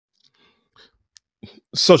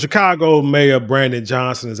So Chicago Mayor Brandon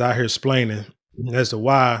Johnson is out here explaining as to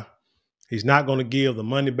why he's not going to give the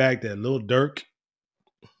money back that Lil Durk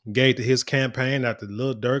gave to his campaign after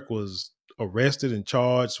Lil Durk was arrested and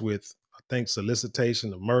charged with, I think,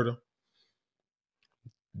 solicitation of murder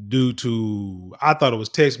due to, I thought it was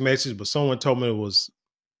text message, but someone told me it was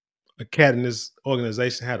a cat in this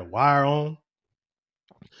organization had a wire on.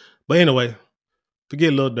 But anyway,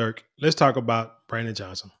 forget Lil Durk. Let's talk about Brandon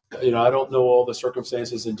Johnson. I don't know all the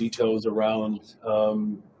circumstances and details around,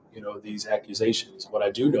 these accusations. What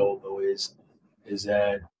I do know, though, is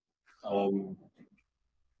that um,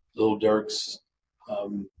 Lil Durk's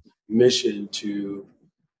mission to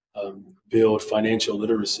build financial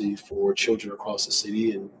literacy for children across the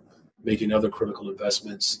city and making other critical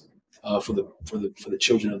investments for the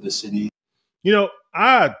children of the city.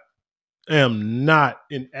 I am not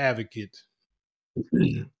an advocate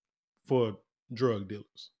for drug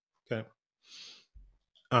dealers. Okay.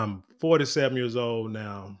 I'm 47 years old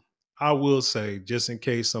now. I will say, just in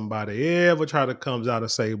case somebody ever try to comes out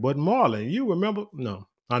and say, but Marlon, you remember? No,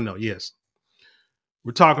 I know. Yes.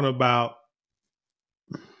 We're talking about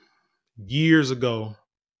years ago,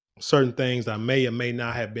 certain things I may or may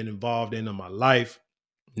not have been involved in my life.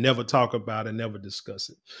 Never talk about it, never discuss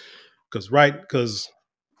it. Because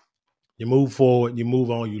you move forward, you move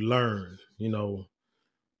on, you learn,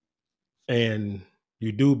 and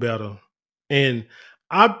you do better. And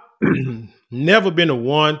I've never been the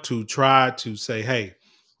one to try to say, hey,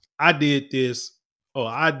 I did this or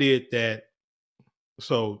I did that,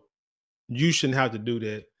 so you shouldn't have to do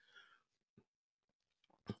that.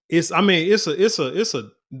 It's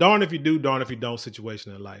a darn if you do, darn if you don't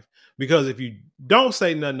situation in life. Because if you don't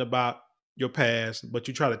say nothing about your past, but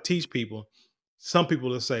you try to teach people, some people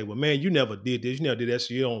will say, well, man, you never did this, you never did that,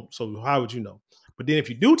 so you don't, so how would you know? But then if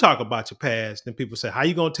you do talk about your past, then people say, how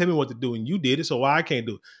you gonna tell me what to do? And you did it, so why I can't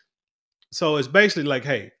do it? So it's basically like,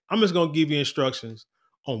 hey, I'm just gonna give you instructions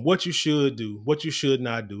on what you should do, what you should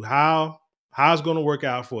not do, how it's gonna work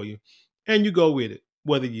out for you, and you go with it.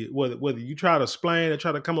 Whether you try to explain or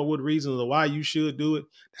try to come up with reasons of why you should do it,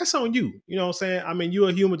 that's on you. You know what I'm saying? I mean, you're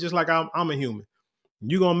a human just like I'm a human.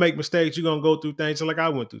 You're gonna make mistakes, you're gonna go through things just like I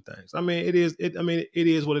went through things. I mean, it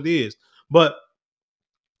is what it is. But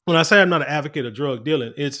when I say I'm not an advocate of drug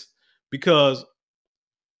dealing, it's because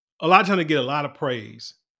a lot of times they get a lot of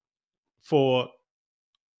praise for,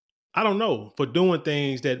 I don't know, for doing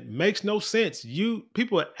things that makes no sense.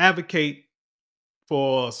 People advocate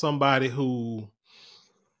for somebody who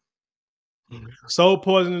sold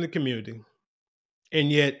poison in the community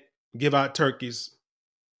and yet give out turkeys,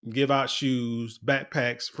 give out shoes,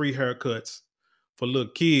 backpacks, free haircuts for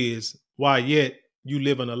little kids, while yet you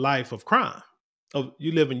live in a life of crime.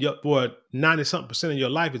 You live in 90 something percent of your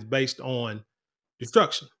life is based on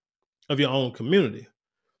destruction of your own community.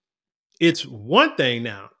 It's one thing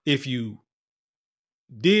now if you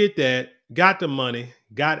did that, got the money,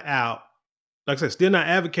 got out. Like I said, still not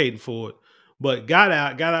advocating for it, but got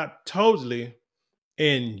out totally,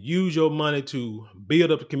 and use your money to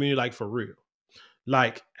build up the community, like for real,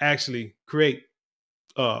 like actually create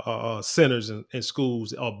centers and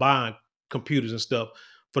schools, or buying computers and stuff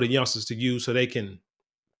for the youngsters to use so they can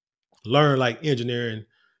learn like engineering,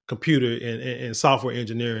 computer and software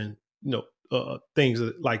engineering, things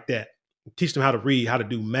like that. Teach them how to read, how to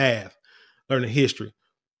do math, learning history,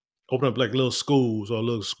 open up like little schools or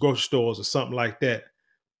little grocery stores or something like that.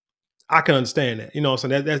 I can understand that. You know what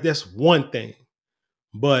I'm saying? That's one thing.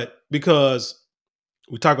 But because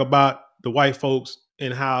we talk about the white folks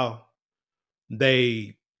and how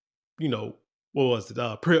they, what was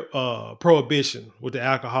it? Prohibition with the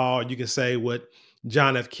alcohol. You can say what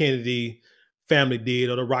John F. Kennedy family did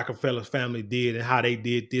or the Rockefeller family did, and how they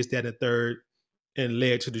did this, that, and the third, and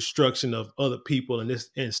led to destruction of other people and this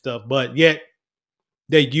and stuff. But yet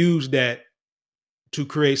they used that to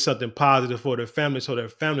create something positive for their families, so their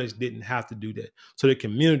families didn't have to do that. So their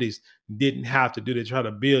communities didn't have to do that. Try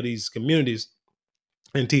to build these communities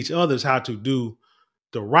and teach others how to do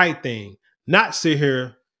the right thing, not sit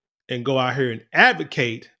here and go out here and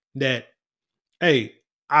advocate that, hey,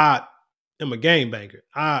 I am a gangbanger,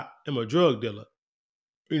 I am a drug dealer.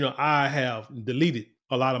 I have deleted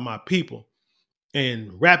a lot of my people, and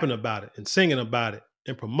rapping about it and singing about it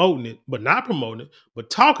and promoting it, but not promoting it, but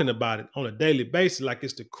talking about it on a daily basis like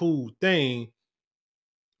it's the cool thing.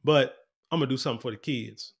 But I'm gonna do something for the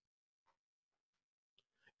kids.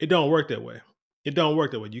 It don't work that way. It don't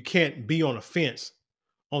work that way. You can't be on a fence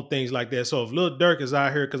on things like that. So if Lil Durk is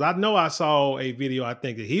out here, because I know I saw a video, I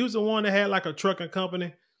think that he was the one that had like a trucking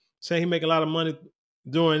company, saying he making a lot of money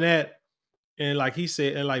doing that. And like he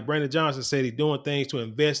said, and like Brandon Johnson said, he's doing things to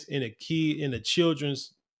invest in the children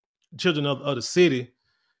of the city,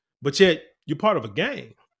 but yet you're part of a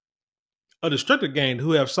gang, a destructive gang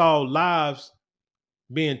who have saw lives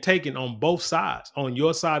being taken on both sides, on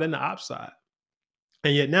your side and the op side.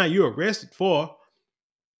 And yet now you're arrested for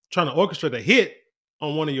trying to orchestrate a hit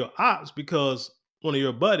on one of your ops because one of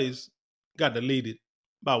your buddies got deleted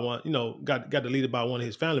by one, got deleted by one of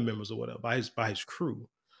his family members or whatever, by his crew.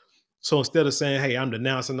 So instead of saying, hey, I'm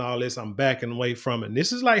denouncing all this, I'm backing away from it. And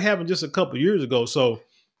this is like happened just a couple years ago. So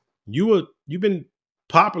you've been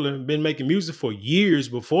popular and been making music for years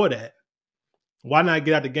before that. Why not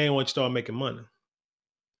get out the game once you start making money?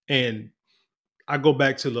 And I go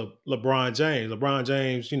back to LeBron James. LeBron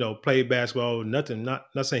James, played basketball, nothing, not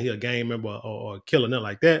saying he's a game member or a killer, nothing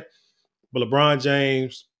like that. But LeBron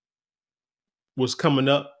James was coming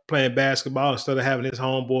up playing basketball instead of having his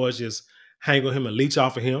homeboys just hang on him and leech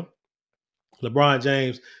off of him. LeBron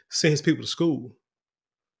James sent his people to school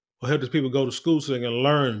or help his people go to school so they can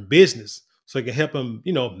learn business, so they can help him,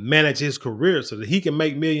 manage his career so that he can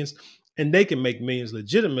make millions and they can make millions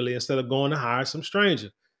legitimately instead of going to hire some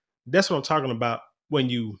stranger. That's what I'm talking about when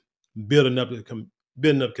you building up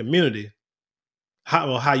community,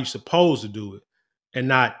 how you supposed to do it, and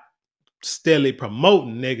not steadily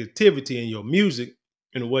promoting negativity in your music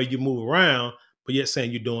and the way you move around, but yet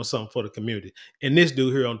saying you're doing something for the community. And this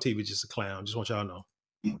dude here on TV is just a clown. Just want y'all to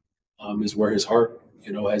know. Is where his heart,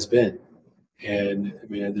 has been. And I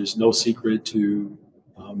mean, there's no secret to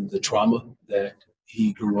the trauma that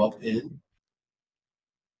he grew up in.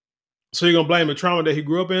 So you're gonna blame the trauma that he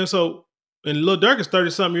grew up in? So, and Lil Durk is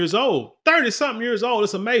 30-something years old. 30-something years old.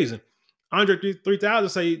 It's amazing. Andre 3000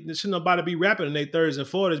 say shouldn't nobody be rapping in their 30s and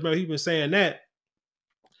 40s. Remember, he's been saying that.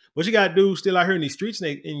 What you got dudes still out here in these streets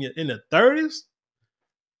in the 30s?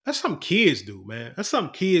 That's something kids do, man. That's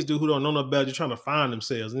something kids do who don't know no better, just trying to find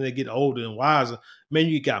themselves. And they get older and wiser. Man,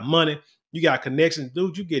 you got money, you got connections.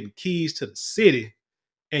 Dude, you getting keys to the city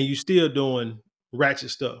and you still doing ratchet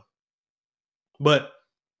stuff. But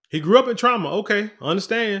he grew up in trauma. Okay,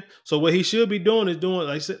 understand. So what he should be doing is doing,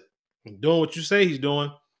 like I said, doing what you say he's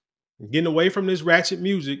doing, getting away from this ratchet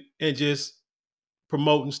music and just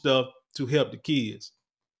promoting stuff to help the kids.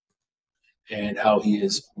 And how he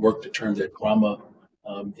has worked to turn that trauma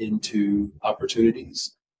into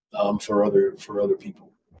opportunities for other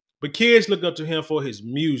people. But kids look up to him for his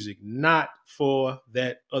music, not for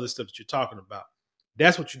that other stuff that you're talking about.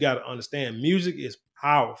 That's what you got to understand. Music is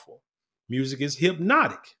powerful. Music is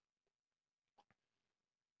hypnotic.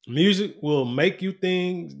 Music will make you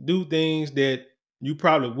do things that you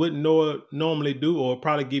probably wouldn't normally do, or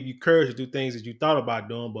probably give you courage to do things that you thought about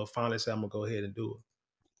doing, but finally say, I'm going to go ahead and do it.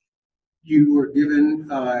 You were given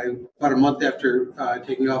about a month after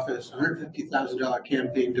taking office $150,000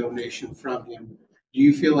 campaign donation from him. Do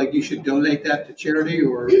you feel like you should donate that to charity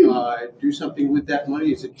or do something with that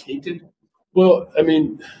money? Is it tainted? Well, I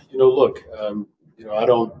mean, look, I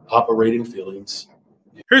don't operate in feelings.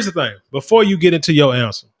 Here's the thing. Before you get into your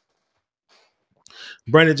answer,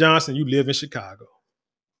 Brandon Johnson, you live in Chicago.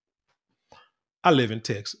 I live in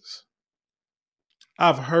Texas.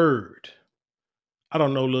 I've heard, I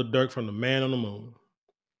don't know Lil Durk from the Man on the Moon,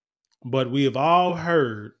 but we have all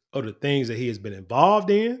heard of the things that he has been involved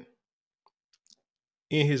in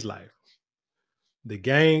his life. The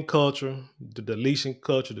gang culture, the deletion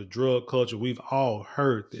culture, the drug culture, we've all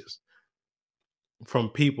heard this from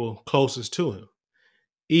people closest to him,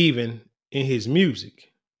 even in his music.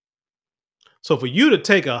 So for you to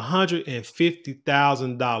take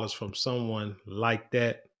 $150,000 from someone like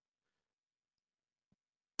that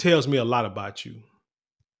tells me a lot about you.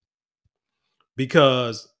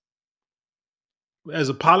 Because as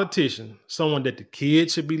a politician, someone that the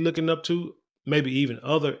kids should be looking up to, maybe even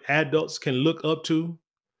other adults can look up to,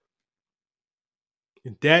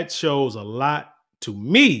 that shows a lot, to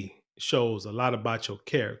me, shows a lot about your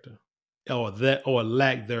character or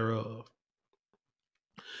lack thereof.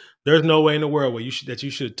 There's no way in the world where you should have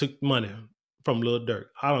took money from Lil Durk.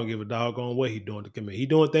 I don't give a doggone what he's doing to the community. He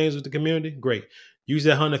doing things with the community, great. Use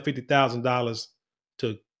that $150,000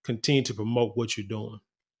 to continue to promote what you're doing.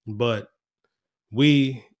 But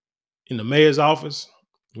we, in the mayor's office,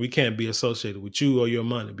 we can't be associated with you or your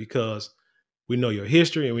money because we know your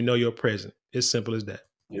history and we know your present. It's simple as that.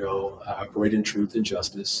 I operate in truth and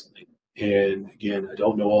justice. And again, I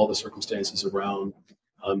don't know all the circumstances around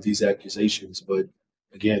these accusations, but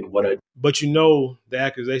again, but you know the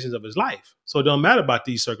accusations of his life. So it don't matter about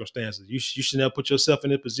these circumstances. You should never put yourself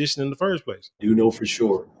in a position in the first place. I do know for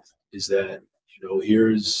sure is that,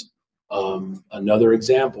 here's another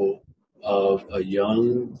example of a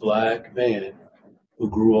young Black man who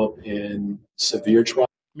grew up in severe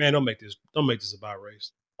Man, don't make this about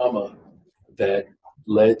race. trauma that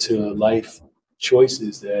led to life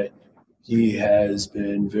choices that he has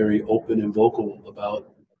been very open and vocal about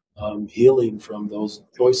healing from those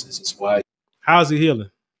choices. It's why. How's he healing?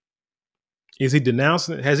 Is he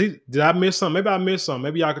denouncing it? Did I miss something? Maybe I missed something.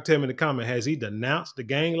 Maybe y'all could tell me in the comment. Has he denounced the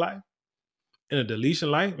gang life and the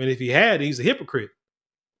deletion life? And if he had, he's a hypocrite.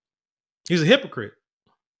 He's a hypocrite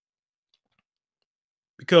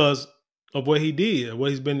because of what he did,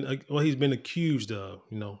 what he's been accused of.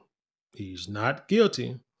 You know, he's not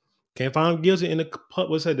guilty. Can't find him guilty in a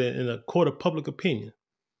court of public opinion.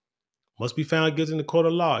 Must be found guilty in the court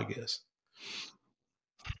of law, I guess.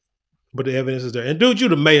 But the evidence is there. And dude, you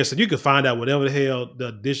the mayor, so you can find out whatever the hell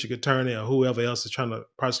the district attorney or whoever else is trying to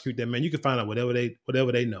prosecute that man. You can find out whatever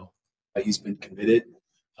they know. He's been committed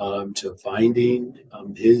to finding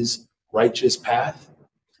his righteous path,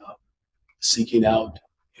 seeking out,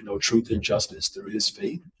 truth and justice through his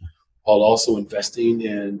faith, while also investing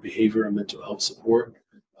in behavior and mental health support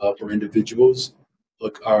for individuals.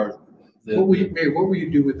 Look, what will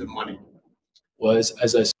you do with the money? Was,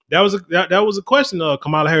 as I said, that was a question of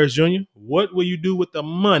Kamala Harris Jr. What will you do with the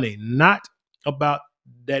money? Not about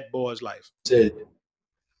that boy's life. Said,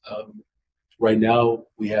 right now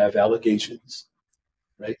we have allegations,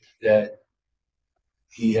 right, that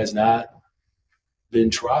he has not been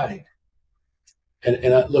tried.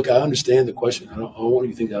 And I understand the question. I don't want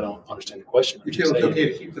you to think I don't understand the question. You feel it's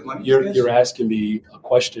okay to keep the money? You're asking me a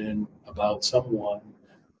question about someone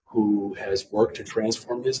who has worked to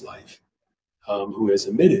transform his life, who has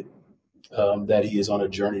admitted that he is on a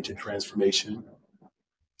journey to transformation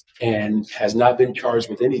and has not been charged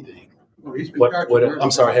with anything. Oh, he's been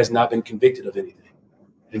charged. Has not been convicted of anything.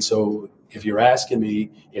 And so if you're asking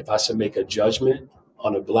me if I should make a judgment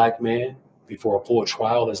on a Black man before a full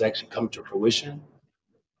trial has actually come to fruition,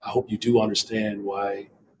 I hope you do understand why.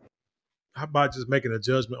 How about just making a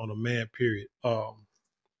judgment on a man, period?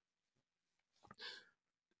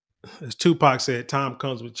 As Tupac said, time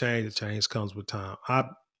comes with change, and change comes with time.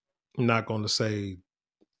 I'm not going to say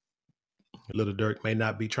Lil Durk may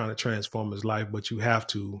not be trying to transform his life, but you have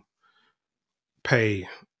to pay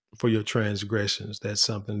for your transgressions. That's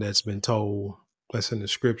something that's been told, that's in the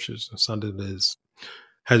scriptures, and something that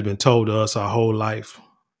has been told to us our whole life.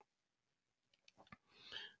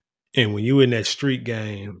 And when you're in that street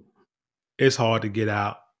game, it's hard to get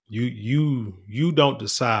out. You don't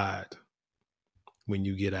decide when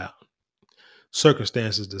you get out.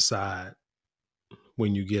 Circumstances decide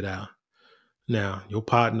when you get out. Now, your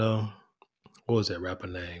partner, what was that rapper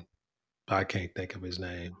name? I can't think of his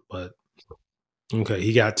name, but okay,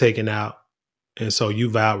 he got taken out, and so you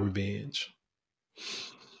vowed revenge.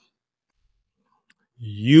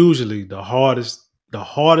 Usually the hardest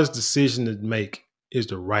decision to make is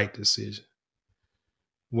the right decision.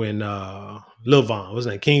 When Lil Von, what's his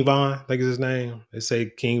name? King Von, I think is his name. They say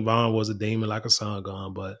King Von was a demon like a sun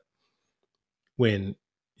gun, but when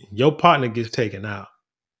your partner gets taken out,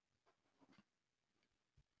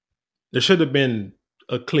 there should have been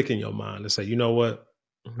a click in your mind to say, you know what?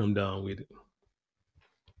 I'm done with it.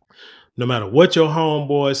 No matter what your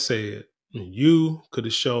homeboy said, you could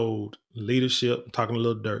have showed leadership. I'm talking to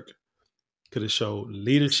Lil Durk. Could have showed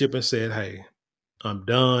leadership and said, hey, I'm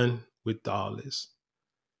done with all this.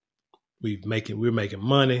 We're making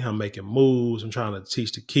money. I'm making moves. I'm trying to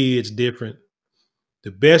teach the kids different.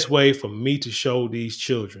 The best way for me to show these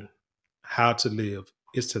children how to live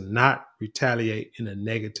is to not retaliate in a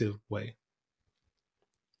negative way.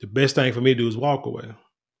 The best thing for me to do is walk away.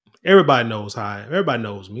 Everybody knows everybody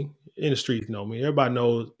knows me. In the streets know me. Everybody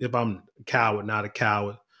knows if I'm a coward, not a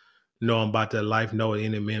coward. Know I'm about that life, know at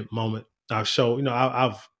any moment. I've showed,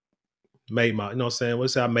 I've made my,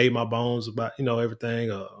 I made my bones about,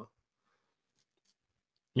 everything.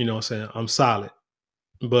 I'm solid.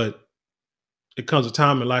 But it comes a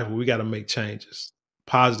time in life where we got to make changes,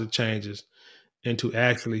 positive changes, and to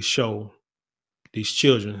actually show these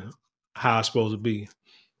children how it's supposed to be.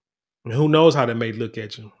 And who knows how they may look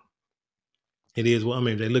at you. It is,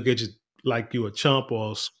 they look at you like you a chump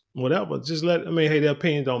or whatever. Just hey, their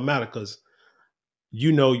opinions don't matter because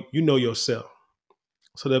you know yourself.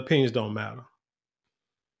 So their opinions don't matter.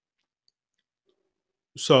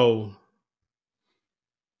 So,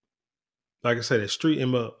 like I said,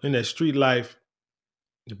 in that street life,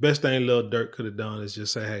 the best thing Lil Durk could have done is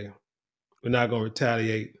just say, hey, we're not going to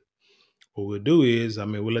retaliate. What we'll do is,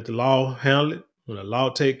 we'll let the law handle it. When the law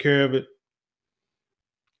take care of it,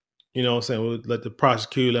 we'll let the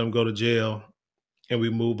prosecutor, let them go to jail, and we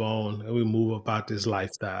move on, and we move about this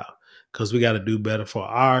lifestyle because we got to do better for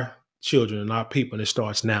our children and our people, and it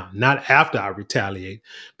starts now, not after I retaliate.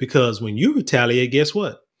 Because when you retaliate, guess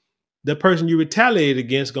what? The person you retaliate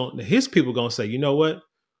against, his people gonna say, you know what?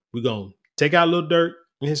 We're gonna take out Lil Durk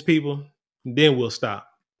and his people, and then we'll stop.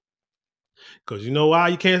 Because you know why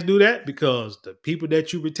you can't do that? Because the people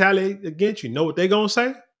that you retaliate against, you know what they're gonna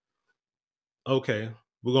say? Okay,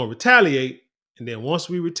 we're gonna retaliate, and then once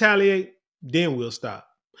we retaliate, then we'll stop.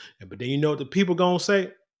 But then you know what the people gonna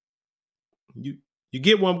say? You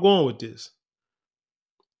get where I'm going with this.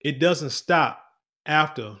 It doesn't stop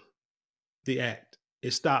after the act.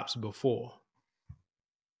 It stops before.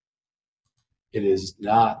 It is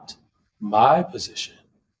not my position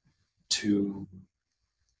to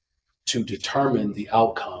determine the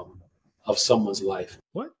outcome of someone's life.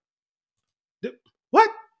 What? What?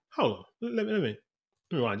 Hold on. Let me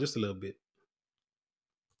rewind just a little bit.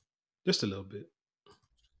 Just a little bit.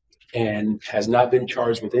 And has not been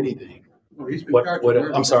charged with anything. Well, he's been charged with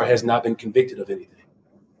murder. I'm sorry, has not been convicted of anything.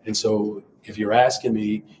 And so if you're asking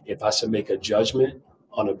me if I should make a judgment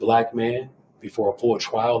on a Black man before a full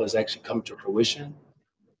trial has actually come to fruition,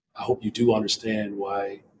 I hope you do understand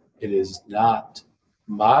why it is not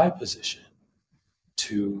my position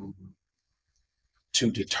to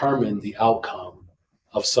determine the outcome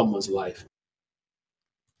of someone's life.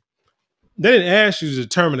 They didn't ask you to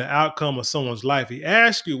determine the outcome of someone's life. He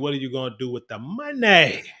asked you, what are you going to do with the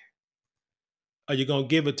money? Are you going to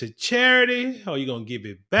give it to charity? Are you going to give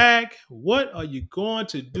it back? What are you going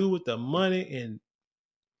to do with the money?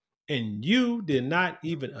 And you did not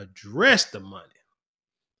even address the money.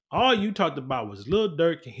 All you talked about was Lil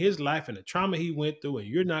Durk and his life and the trauma he went through, and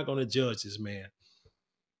you're not going to judge this man.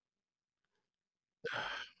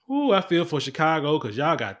 Ooh, I feel for Chicago because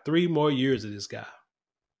y'all got 3 more years of this guy.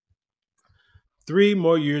 3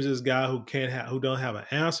 more years of this guy who don't have an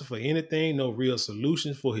answer for anything, no real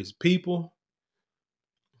solutions for his people.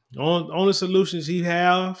 Only solutions he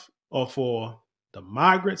have are for the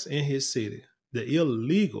migrants in his city, the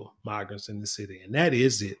illegal migrants in the city, and that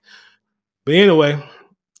is it. But anyway,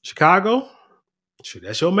 Chicago, shoot,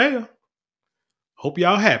 that's your mayor. Hope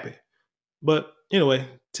y'all happy. But anyway,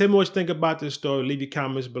 tell me what you think about this story. Leave your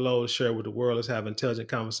comments below. Share with the world. Let's have intelligent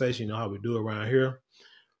conversation. You know how we do around here.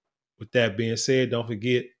 With that being said, don't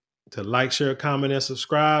forget to like, share, comment, and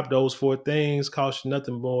subscribe. Those 4 things cost you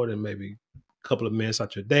nothing more than maybe a couple of minutes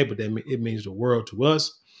out your day, but it means the world to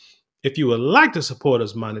us. If you would like to support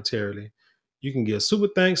us monetarily, you can give super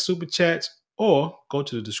thanks, super chats, or go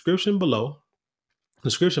to the description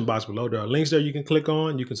box below. There are links there you can click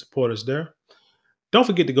on. You can support us there. Don't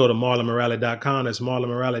forget to go to marlonmorale.com. That's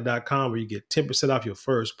marlonmorale.com, where you get 10% off your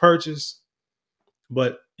first purchase.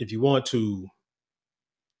 But if you want to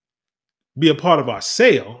be a part of our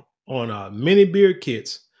sale on our mini beard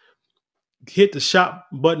kits, hit the shop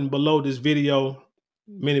button below this video.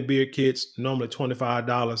 Mini beard kits, normally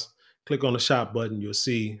 $25. Click on the shop button. You'll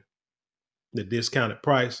see the discounted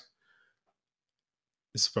price.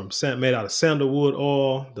 It's made out of sandalwood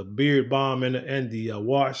oil, the beard balm, and the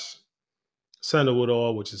wash sandalwood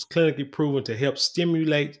oil, which is clinically proven to help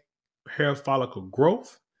stimulate hair follicle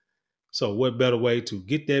growth. So what better way to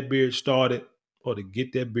get that beard started or to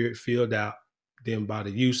get that beard filled out than by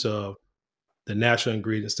the use of the natural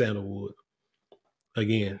ingredient sandalwood?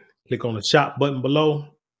 Again, click on the shop button below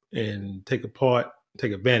and take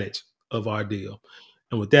advantage of our deal.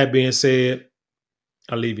 And with that being said,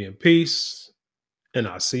 I'll leave you in peace, and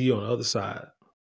I'll see you on the other side.